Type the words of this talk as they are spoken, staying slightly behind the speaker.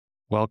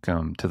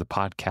Welcome to the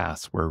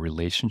podcast where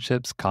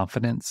relationships,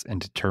 confidence, and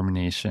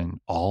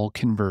determination all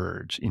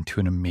converge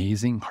into an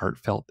amazing,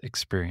 heartfelt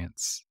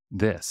experience.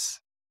 This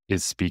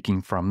is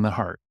Speaking from the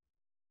Heart.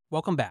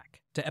 Welcome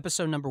back to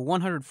episode number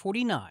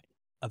 149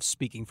 of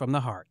Speaking from the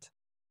Heart.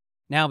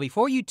 Now,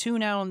 before you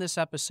tune out on this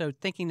episode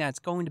thinking that it's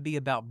going to be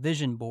about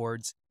vision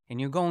boards,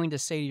 and you're going to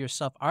say to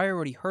yourself, I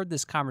already heard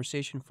this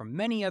conversation from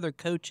many other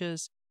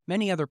coaches,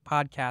 many other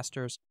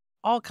podcasters,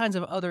 all kinds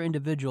of other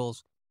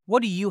individuals.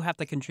 What do you have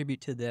to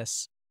contribute to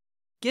this?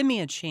 Give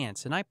me a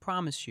chance, and I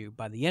promise you,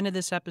 by the end of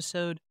this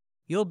episode,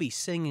 you'll be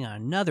singing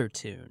another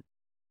tune.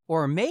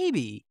 Or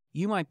maybe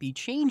you might be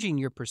changing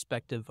your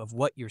perspective of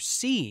what you're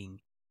seeing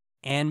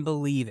and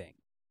believing.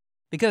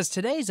 Because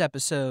today's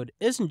episode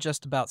isn't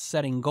just about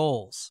setting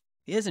goals.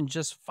 It isn't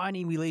just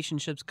finding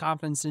relationships,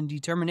 confidence, and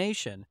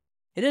determination.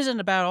 It isn't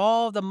about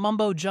all the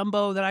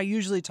mumbo-jumbo that I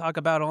usually talk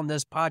about on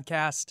this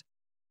podcast.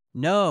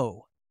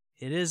 No,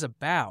 it is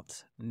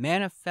about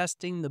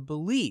manifesting the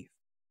belief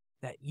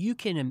that you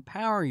can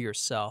empower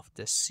yourself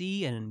to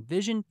see an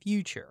envisioned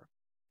future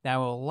that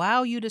will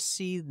allow you to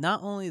see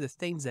not only the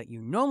things that you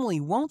normally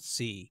won't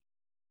see,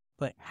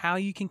 but how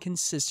you can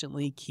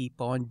consistently keep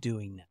on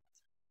doing that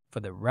for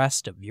the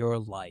rest of your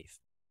life.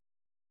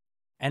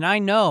 And I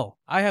know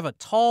I have a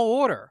tall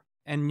order,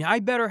 and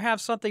I better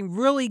have something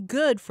really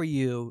good for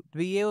you to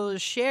be able to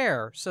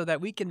share so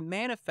that we can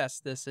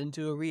manifest this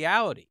into a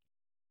reality.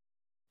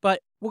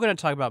 But we're going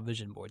to talk about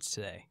vision boards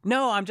today.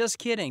 No, I'm just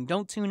kidding.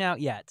 Don't tune out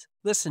yet.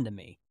 Listen to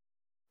me.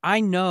 I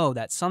know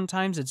that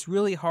sometimes it's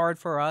really hard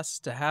for us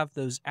to have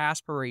those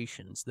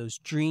aspirations, those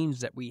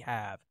dreams that we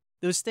have,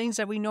 those things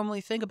that we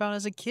normally think about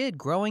as a kid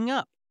growing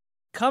up,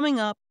 coming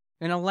up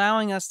and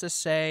allowing us to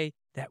say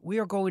that we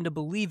are going to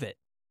believe it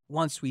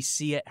once we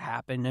see it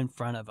happen in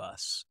front of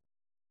us.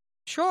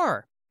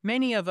 Sure,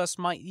 many of us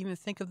might even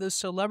think of those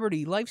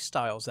celebrity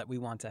lifestyles that we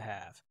want to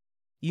have.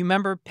 You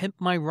remember Pimp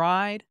My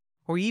Ride?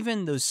 Or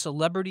even those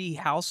celebrity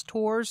house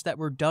tours that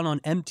were done on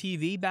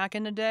MTV back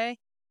in the day?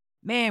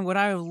 Man, would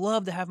I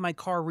love to have my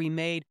car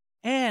remade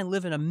and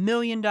live in $1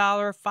 million,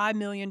 $5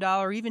 million,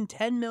 even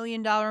 $10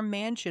 million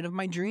mansion of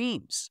my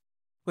dreams.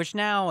 Which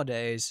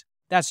nowadays,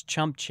 that's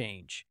chump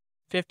change.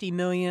 $50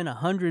 million,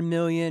 $100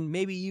 million,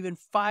 maybe even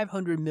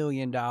 $500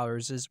 million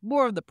is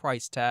more of the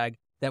price tag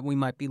that we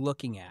might be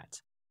looking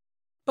at.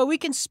 But we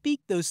can speak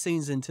those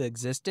things into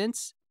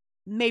existence.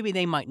 Maybe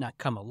they might not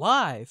come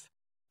alive,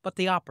 but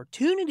the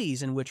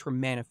opportunities in which we're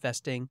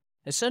manifesting,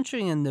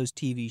 essentially in those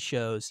TV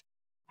shows,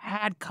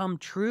 had come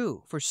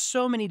true for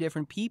so many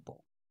different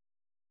people.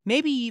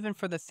 Maybe even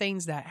for the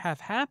things that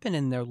have happened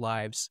in their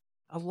lives,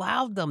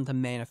 allowed them to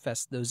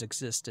manifest those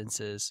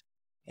existences.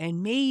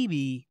 And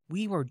maybe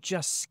we were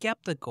just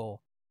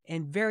skeptical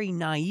and very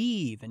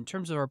naive in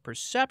terms of our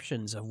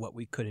perceptions of what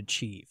we could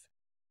achieve.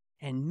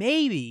 And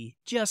maybe,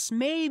 just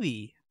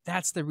maybe,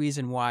 that's the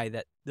reason why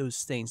that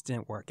those things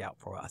didn't work out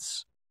for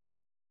us.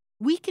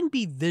 We can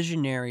be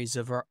visionaries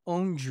of our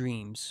own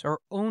dreams, our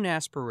own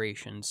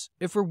aspirations,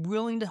 if we're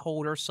willing to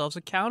hold ourselves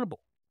accountable.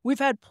 We've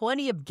had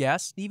plenty of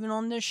guests, even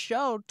on this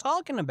show,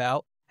 talking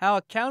about how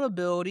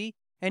accountability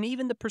and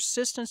even the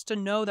persistence to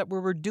know that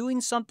when we're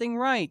doing something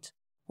right,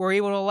 we're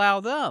able to allow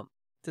them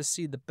to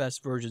see the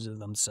best versions of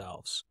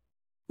themselves.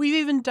 We've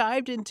even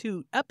dived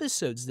into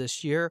episodes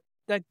this year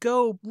that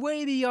go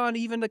way beyond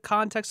even the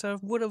context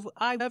of what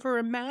I've ever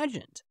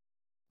imagined,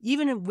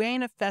 even in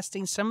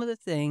manifesting some of the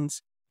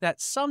things that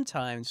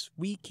sometimes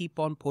we keep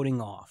on putting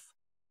off.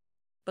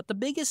 But the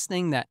biggest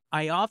thing that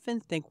I often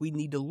think we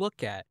need to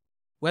look at,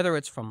 whether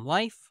it's from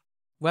life,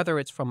 whether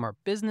it's from our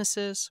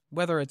businesses,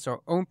 whether it's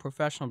our own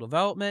professional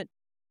development,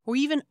 or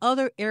even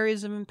other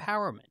areas of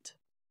empowerment,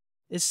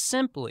 is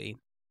simply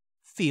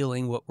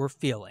feeling what we're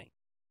feeling.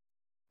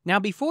 Now,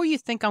 before you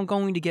think I'm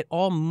going to get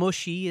all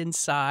mushy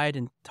inside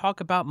and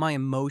talk about my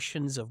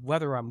emotions of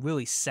whether I'm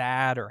really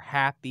sad or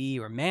happy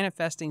or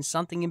manifesting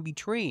something in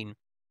between,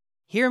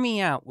 hear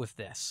me out with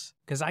this,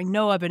 because I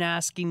know I've been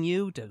asking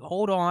you to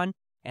hold on,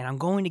 and I'm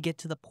going to get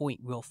to the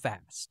point real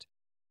fast.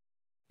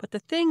 But the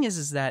thing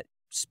is that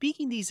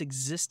speaking these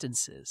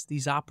existences,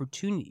 these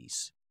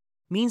opportunities,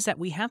 means that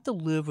we have to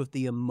live with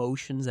the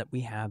emotions that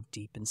we have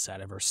deep inside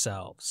of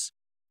ourselves.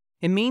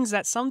 It means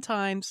that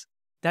sometimes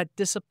that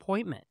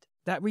disappointment,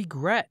 that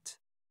regret,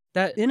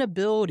 that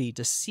inability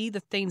to see the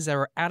things that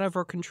are out of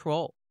our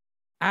control,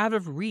 out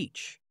of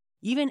reach,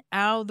 even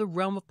out of the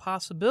realm of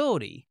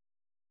possibility,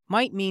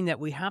 might mean that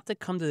we have to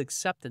come to the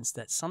acceptance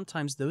that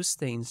sometimes those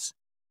things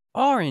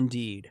are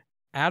indeed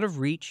out of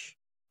reach,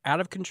 out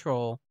of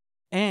control,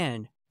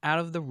 and out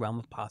of the realm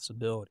of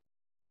possibility.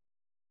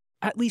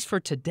 At least for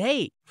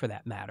today, for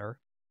that matter.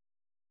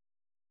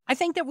 I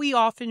think that we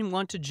often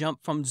want to jump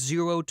from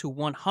 0 to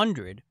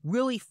 100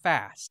 really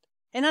fast,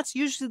 and that's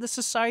usually the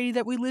society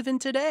that we live in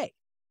today.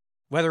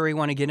 Whether we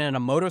want to get in a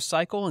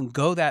motorcycle and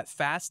go that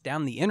fast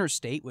down the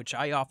interstate, which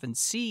I often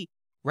see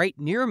right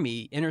near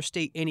me,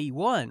 Interstate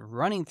 81,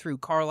 running through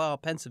Carlisle,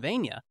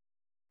 Pennsylvania,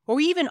 or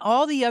even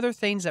all the other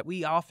things that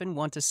we often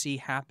want to see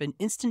happen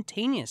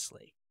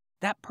instantaneously.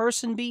 That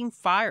person being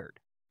fired,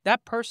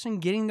 that person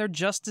getting their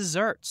just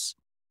desserts,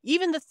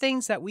 Even the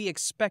things that we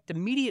expect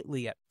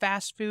immediately at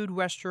fast food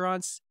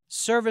restaurants,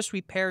 service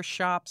repair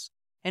shops,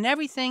 and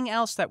everything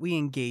else that we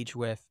engage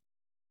with,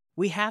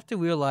 we have to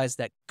realize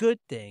that good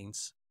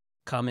things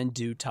come in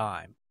due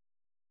time.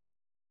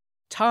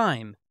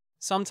 Time,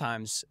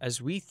 sometimes,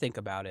 as we think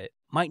about it,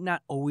 might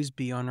not always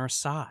be on our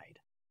side.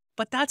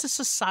 But that's a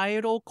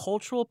societal,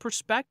 cultural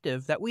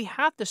perspective that we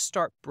have to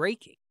start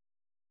breaking.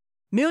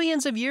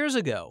 Millions of years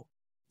ago,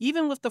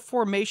 even with the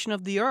formation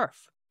of the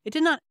earth, it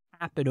did not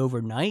happen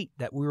overnight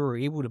that we were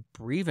able to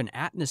breathe an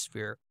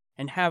atmosphere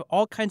and have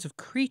all kinds of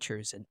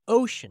creatures and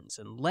oceans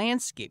and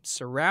landscapes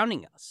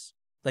surrounding us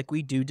like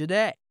we do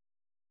today.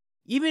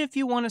 Even if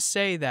you want to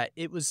say that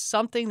it was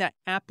something that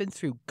happened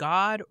through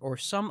God or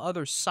some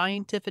other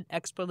scientific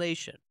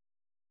explanation,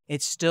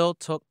 it still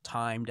took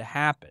time to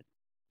happen.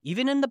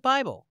 Even in the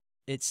Bible,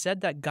 it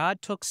said that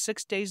God took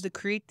 6 days to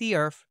create the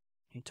earth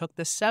and he took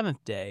the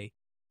seventh day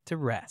to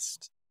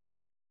rest.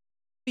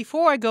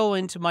 Before I go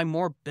into my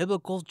more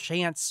biblical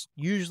chants,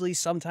 usually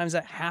sometimes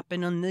that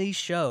happen on these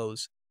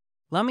shows,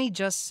 let me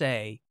just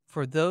say,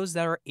 for those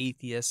that are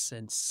atheists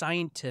and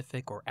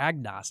scientific or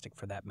agnostic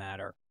for that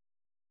matter,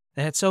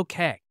 that it's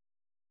okay.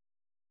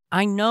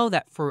 I know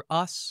that for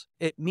us,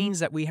 it means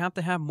that we have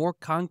to have more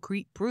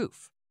concrete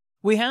proof.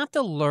 We have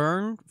to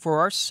learn for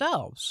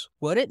ourselves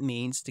what it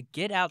means to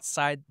get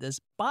outside this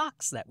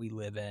box that we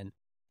live in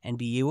and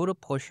be able to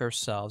push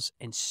ourselves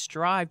and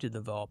strive to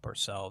develop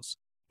ourselves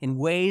in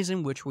ways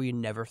in which we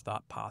never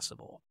thought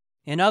possible.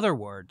 In other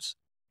words,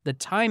 the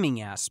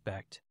timing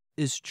aspect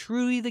is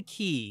truly the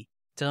key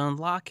to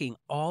unlocking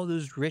all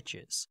those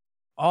riches,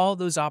 all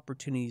those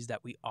opportunities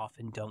that we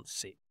often don't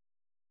see.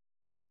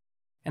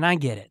 And I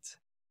get it.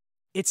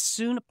 It's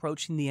soon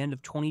approaching the end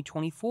of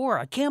 2024.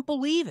 I can't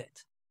believe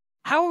it.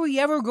 How are we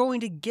ever going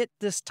to get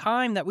this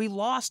time that we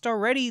lost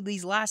already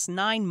these last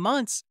 9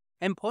 months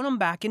and put them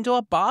back into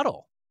a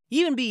bottle?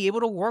 Even be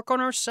able to work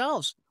on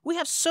ourselves. We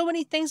have so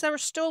many things that are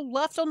still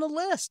left on the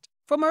list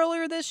from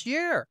earlier this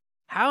year.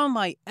 How am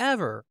I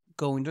ever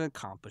going to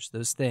accomplish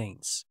those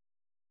things?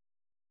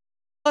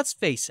 Let's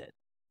face it.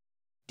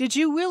 Did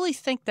you really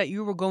think that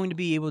you were going to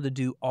be able to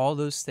do all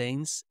those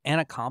things and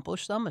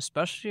accomplish them,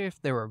 especially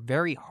if they were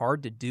very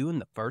hard to do in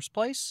the first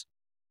place?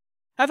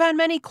 I've had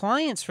many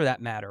clients for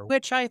that matter,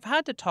 which I've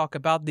had to talk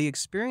about the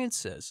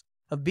experiences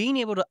of being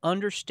able to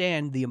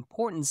understand the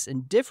importance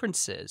and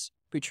differences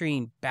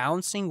between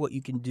balancing what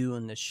you can do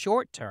in the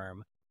short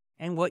term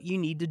and what you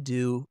need to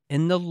do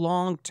in the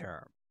long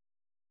term.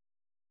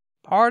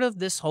 Part of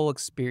this whole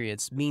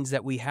experience means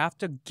that we have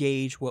to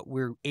gauge what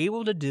we're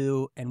able to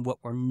do and what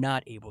we're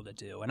not able to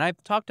do. And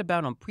I've talked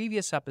about on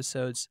previous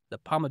episodes the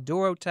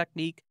Pomodoro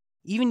technique,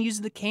 even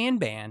using the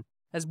Kanban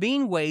as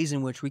being ways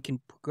in which we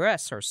can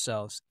progress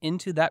ourselves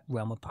into that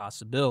realm of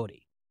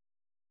possibility.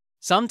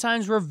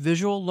 Sometimes we're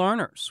visual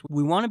learners.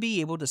 We want to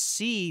be able to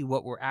see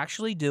what we're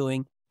actually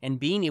doing and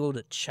being able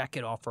to check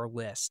it off our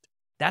list.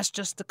 That's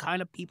just the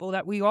kind of people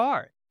that we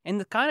are. And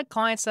the kind of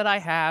clients that I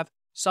have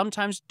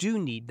sometimes do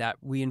need that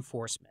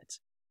reinforcement.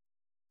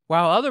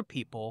 While other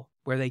people,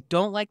 where they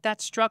don't like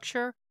that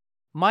structure,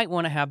 might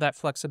want to have that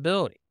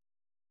flexibility.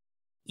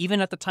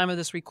 Even at the time of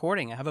this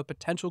recording, I have a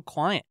potential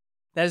client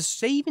that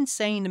is even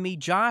saying to me,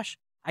 Josh,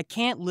 I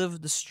can't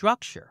live the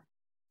structure.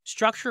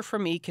 Structure for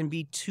me can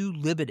be too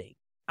limiting.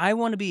 I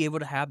want to be able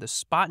to have the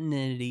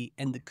spontaneity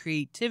and the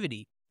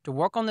creativity to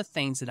work on the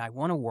things that I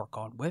want to work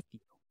on with you.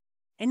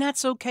 And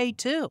that's okay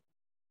too.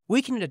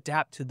 We can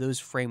adapt to those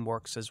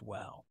frameworks as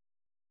well.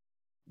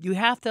 You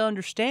have to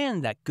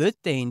understand that good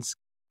things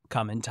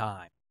come in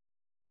time.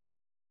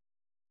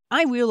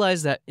 I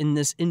realize that in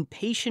this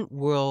impatient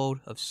world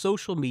of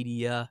social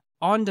media,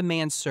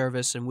 on-demand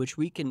service in which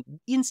we can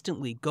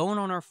instantly go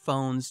on our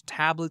phones,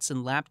 tablets,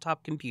 and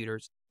laptop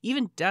computers,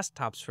 even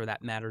desktops for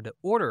that matter, to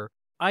order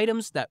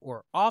items that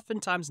were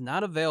oftentimes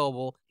not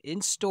available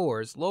in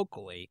stores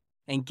locally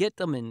and get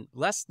them in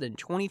less than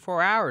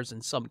 24 hours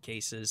in some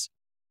cases,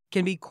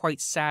 can be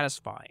quite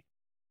satisfying.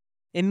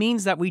 It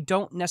means that we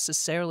don't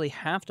necessarily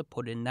have to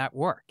put in that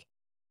work.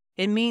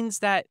 It means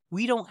that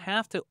we don't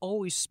have to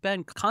always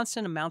spend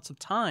constant amounts of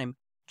time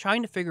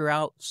trying to figure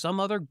out some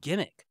other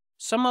gimmick,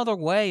 some other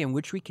way in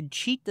which we can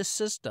cheat the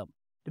system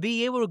to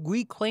be able to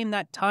reclaim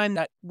that time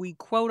that we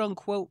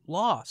quote-unquote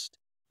lost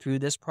through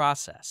this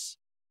process.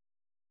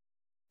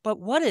 But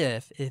what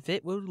if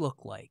it would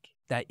look like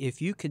that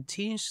if you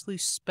continuously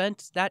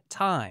spent that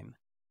time,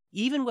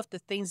 even with the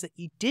things that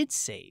you did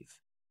save,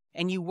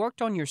 and you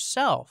worked on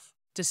yourself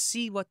to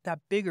see what that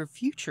bigger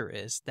future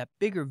is, that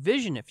bigger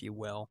vision, if you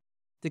will,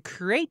 to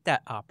create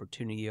that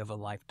opportunity of a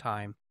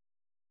lifetime,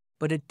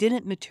 but it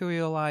didn't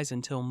materialize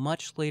until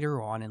much later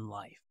on in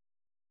life.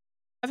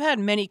 I've had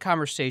many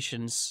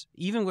conversations,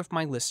 even with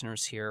my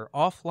listeners here,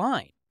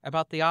 offline,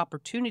 about the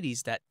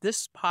opportunities that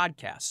this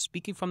podcast,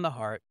 Speaking from the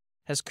Heart,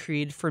 has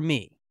created for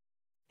me.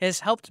 It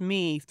has helped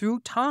me, through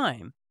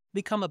time,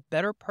 become a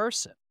better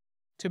person,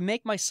 to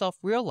make myself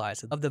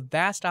realize of the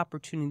vast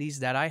opportunities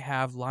that I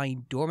have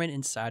lying dormant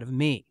inside of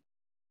me.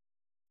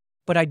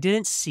 But I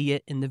didn't see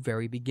it in the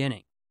very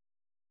beginning.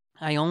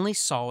 I only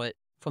saw it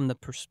from the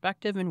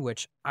perspective in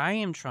which I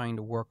am trying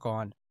to work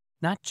on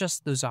not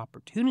just those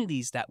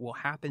opportunities that will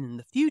happen in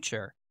the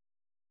future,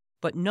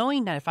 but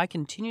knowing that if I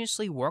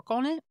continuously work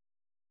on it,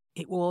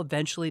 it will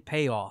eventually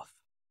pay off.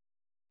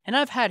 And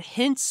I've had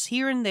hints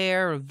here and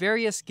there of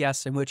various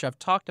guests in which I've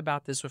talked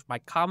about this with my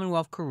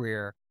Commonwealth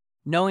career,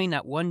 knowing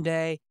that one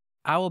day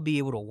I will be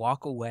able to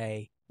walk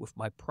away with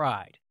my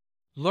pride,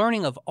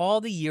 learning of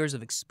all the years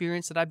of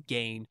experience that I've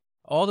gained,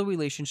 all the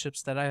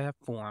relationships that I have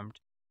formed,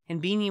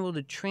 and being able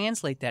to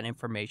translate that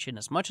information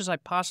as much as I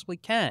possibly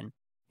can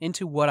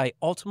into what I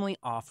ultimately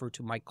offer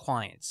to my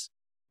clients,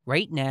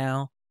 right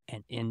now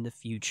and in the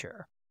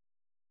future.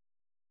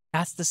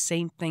 That's the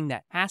same thing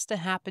that has to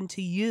happen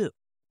to you.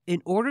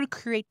 In order to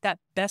create that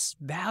best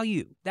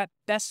value, that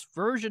best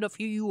version of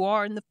who you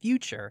are in the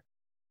future,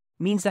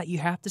 means that you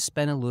have to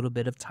spend a little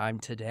bit of time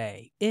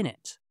today in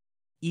it,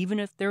 even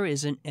if there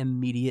isn't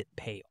immediate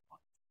payoff.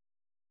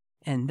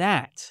 And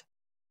that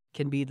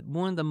can be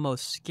one of the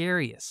most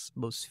scariest,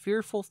 most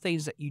fearful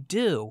things that you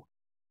do,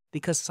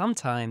 because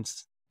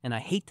sometimes, and I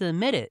hate to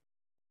admit it,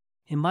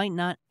 it might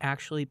not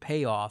actually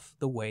pay off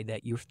the way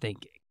that you're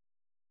thinking.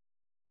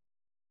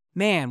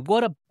 Man,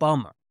 what a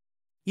bummer.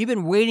 You've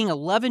been waiting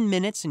 11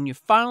 minutes and you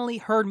finally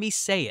heard me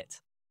say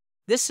it.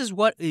 This is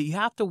what you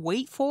have to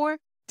wait for?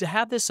 To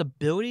have this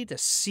ability to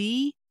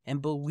see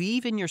and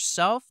believe in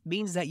yourself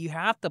means that you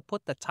have to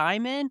put the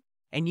time in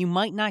and you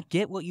might not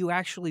get what you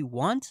actually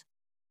want?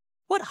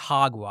 What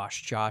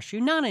hogwash, Josh.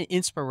 You're not an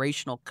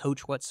inspirational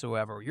coach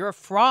whatsoever. You're a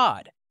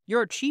fraud.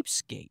 You're a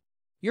cheapskate.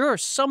 You're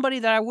somebody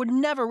that I would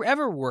never,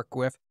 ever work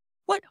with.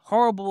 What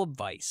horrible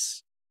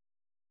advice.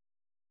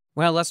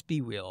 Well, let's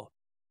be real.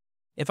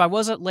 If I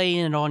wasn't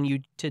laying it on you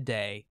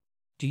today,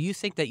 do you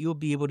think that you'll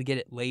be able to get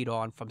it laid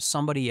on from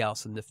somebody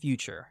else in the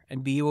future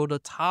and be able to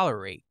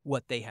tolerate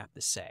what they have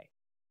to say?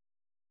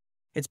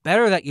 It's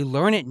better that you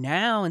learn it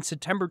now in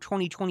September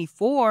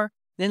 2024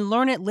 than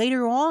learn it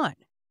later on.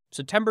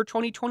 September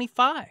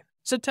 2025,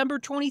 September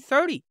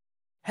 2030,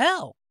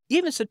 hell,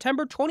 even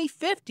September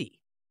 2050.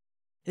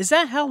 Is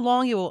that how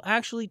long it will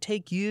actually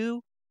take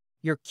you,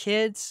 your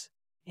kids,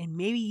 and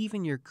maybe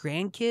even your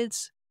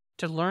grandkids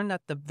to learn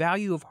that the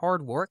value of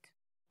hard work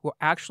will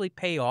actually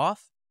pay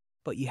off,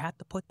 but you have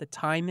to put the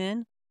time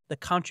in, the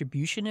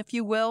contribution, if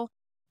you will,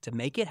 to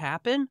make it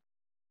happen?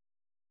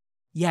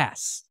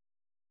 Yes.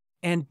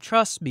 And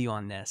trust me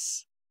on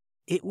this,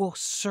 it will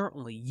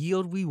certainly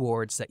yield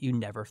rewards that you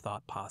never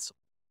thought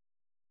possible.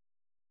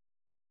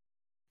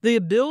 The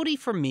ability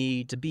for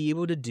me to be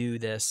able to do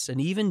this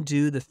and even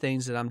do the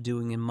things that I'm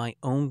doing in my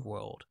own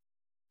world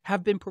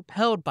have been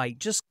propelled by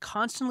just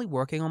constantly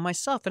working on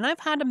myself. And I've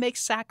had to make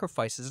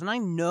sacrifices, and I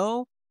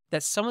know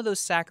that some of those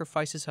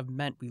sacrifices have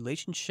meant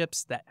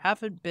relationships that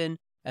haven't been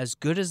as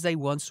good as they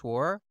once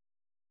were,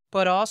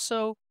 but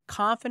also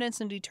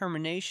confidence and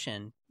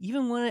determination,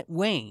 even when it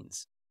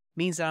wanes,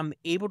 means that I'm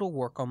able to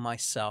work on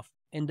myself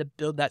and to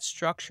build that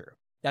structure,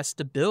 that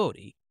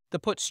stability, to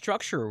put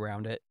structure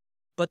around it,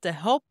 but to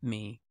help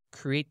me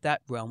create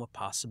that realm of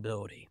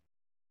possibility.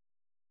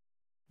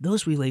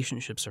 Those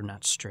relationships are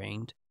not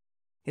strained.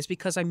 It's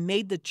because I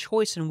made the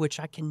choice in which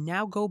I can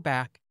now go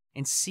back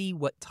and see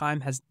what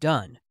time has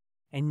done,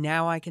 and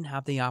now I can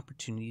have the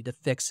opportunity to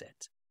fix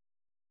it.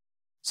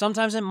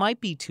 Sometimes it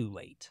might be too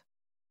late.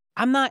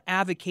 I'm not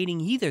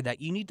advocating either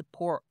that you need to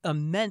pour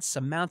immense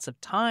amounts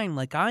of time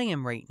like I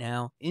am right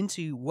now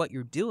into what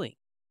you're doing,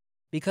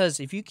 because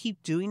if you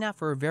keep doing that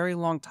for a very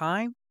long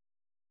time,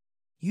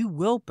 you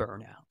will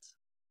burn out.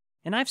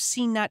 And I've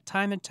seen that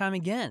time and time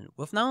again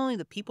with not only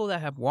the people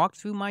that have walked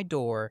through my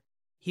door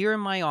here in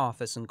my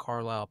office in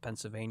Carlisle,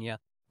 Pennsylvania,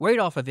 right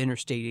off of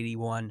Interstate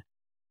 81,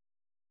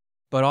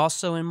 but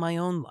also in my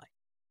own life,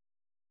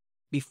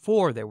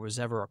 before there was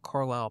ever a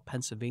Carlisle,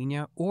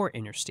 Pennsylvania, or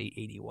Interstate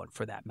 81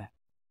 for that matter.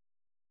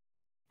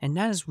 And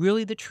that is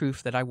really the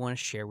truth that I want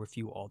to share with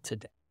you all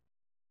today.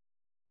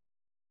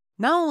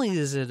 Not only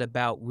is it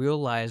about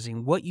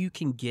realizing what you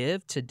can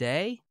give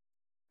today,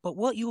 but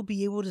what you'll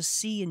be able to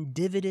see in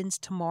dividends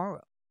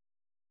tomorrow.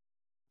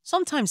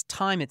 Sometimes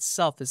time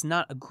itself is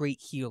not a great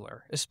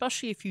healer,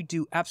 especially if you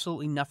do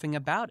absolutely nothing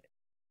about it.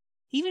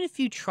 Even if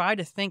you try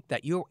to think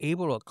that you're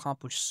able to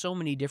accomplish so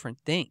many different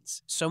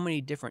things, so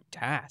many different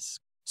tasks,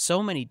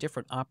 so many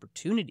different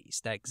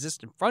opportunities that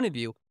exist in front of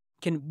you,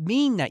 can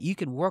mean that you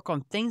can work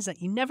on things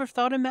that you never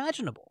thought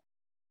imaginable.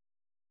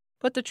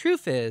 But the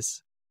truth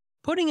is,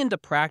 putting into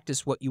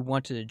practice what you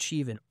want to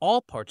achieve in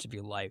all parts of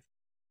your life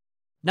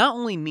not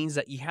only means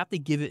that you have to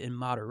give it in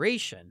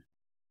moderation,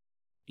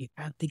 you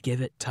have to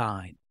give it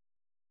time.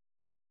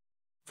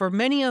 For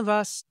many of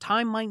us,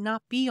 time might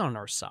not be on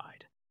our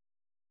side.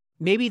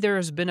 Maybe there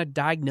has been a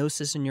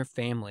diagnosis in your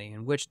family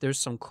in which there's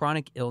some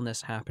chronic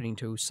illness happening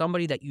to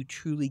somebody that you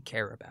truly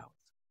care about.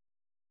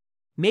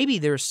 Maybe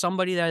there's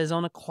somebody that is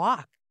on a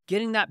clock,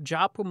 getting that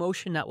job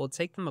promotion that will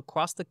take them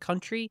across the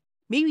country,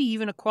 maybe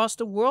even across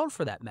the world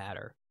for that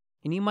matter,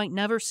 and you might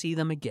never see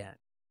them again.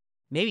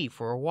 Maybe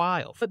for a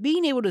while. But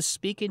being able to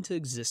speak into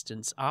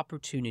existence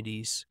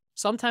opportunities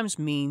sometimes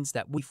means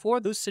that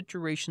before those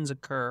situations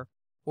occur,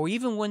 or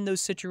even when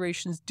those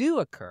situations do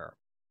occur,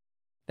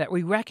 that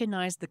we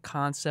recognize the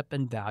concept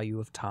and value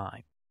of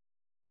time.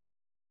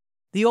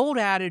 The old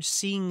adage,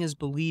 seeing is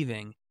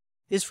believing,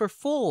 is for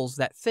fools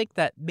that think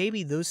that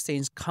maybe those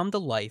things come to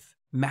life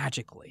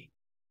magically.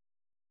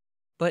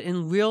 But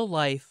in real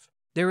life,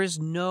 there is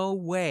no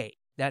way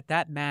that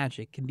that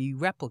magic can be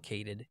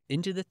replicated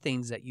into the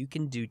things that you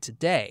can do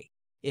today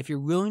if you're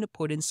willing to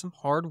put in some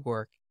hard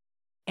work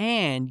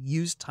and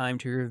use time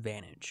to your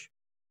advantage.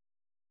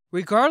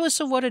 Regardless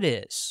of what it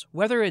is,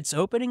 whether it's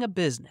opening a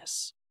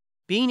business,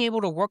 being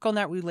able to work on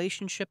that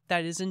relationship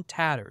that is in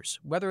tatters,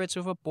 whether it's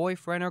with a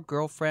boyfriend or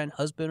girlfriend,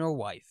 husband or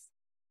wife,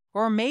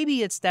 or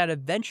maybe it's that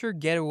adventure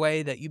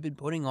getaway that you've been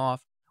putting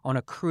off on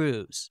a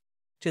cruise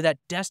to that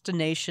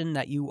destination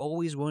that you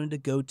always wanted to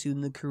go to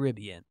in the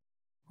Caribbean,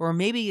 or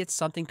maybe it's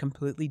something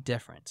completely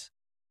different.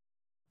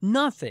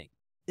 Nothing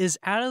is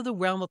out of the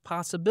realm of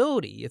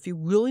possibility if you're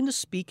willing to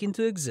speak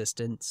into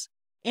existence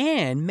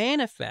and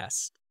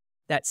manifest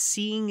that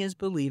seeing is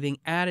believing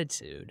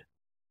attitude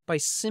by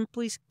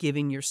simply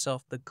giving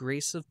yourself the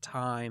grace of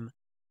time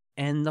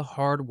and the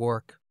hard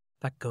work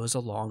that goes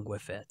along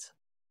with it.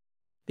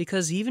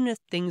 Because even if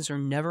things are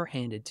never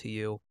handed to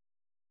you,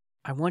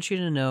 I want you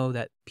to know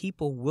that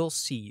people will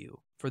see you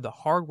for the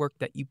hard work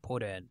that you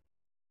put in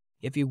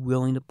if you're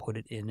willing to put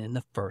it in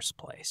the first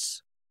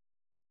place.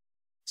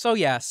 So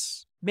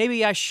yes,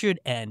 maybe I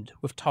should end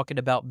with talking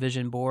about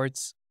vision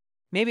boards.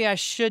 Maybe I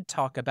should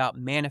talk about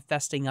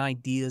manifesting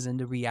ideas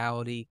into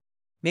reality.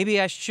 Maybe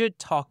I should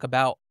talk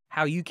about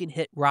how you can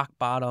hit rock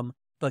bottom,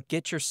 but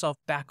get yourself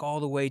back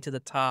all the way to the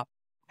top,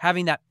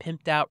 having that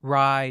pimped out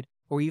ride,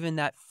 or even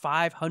that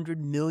 $500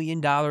 million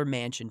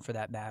mansion for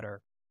that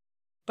matter.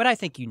 But I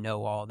think you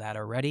know all that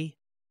already.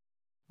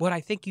 What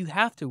I think you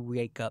have to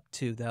wake up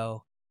to,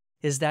 though,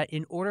 is that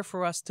in order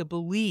for us to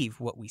believe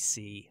what we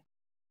see,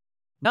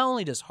 not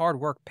only does hard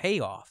work pay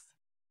off,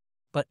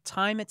 but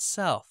time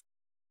itself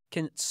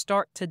can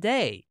start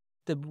today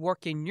to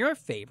work in your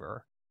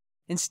favor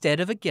instead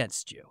of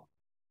against you.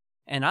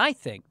 And I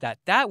think that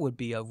that would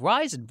be a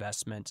wise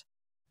investment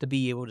to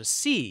be able to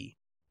see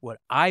what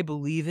I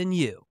believe in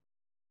you.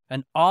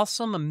 An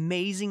awesome,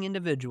 amazing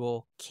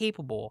individual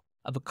capable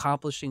of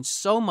accomplishing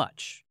so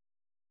much,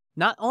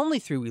 not only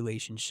through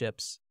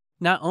relationships,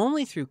 not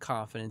only through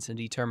confidence and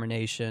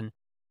determination,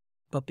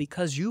 but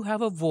because you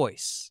have a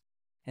voice,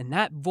 and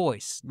that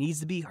voice needs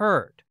to be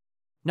heard,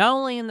 not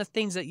only in the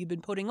things that you've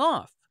been putting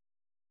off,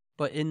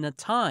 but in the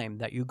time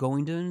that you're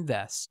going to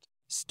invest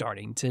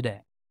starting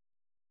today.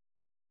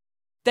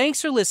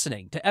 Thanks for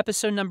listening to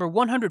episode number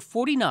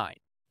 149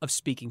 of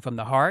Speaking from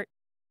the Heart,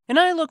 and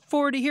I look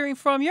forward to hearing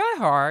from your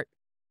heart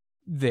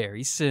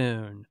very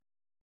soon.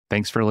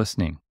 Thanks for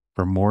listening.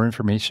 For more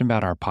information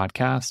about our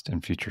podcast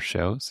and future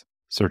shows,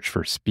 search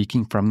for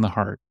Speaking from the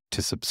Heart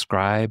to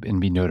subscribe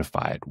and be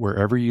notified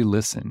wherever you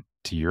listen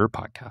to your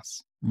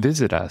podcasts.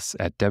 Visit us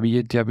at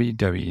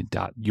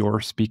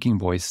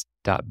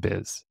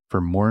www.yourspeakingvoice.biz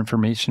for more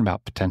information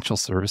about potential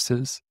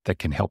services that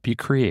can help you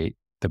create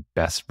the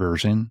best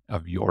version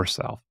of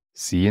yourself.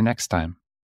 See you next time.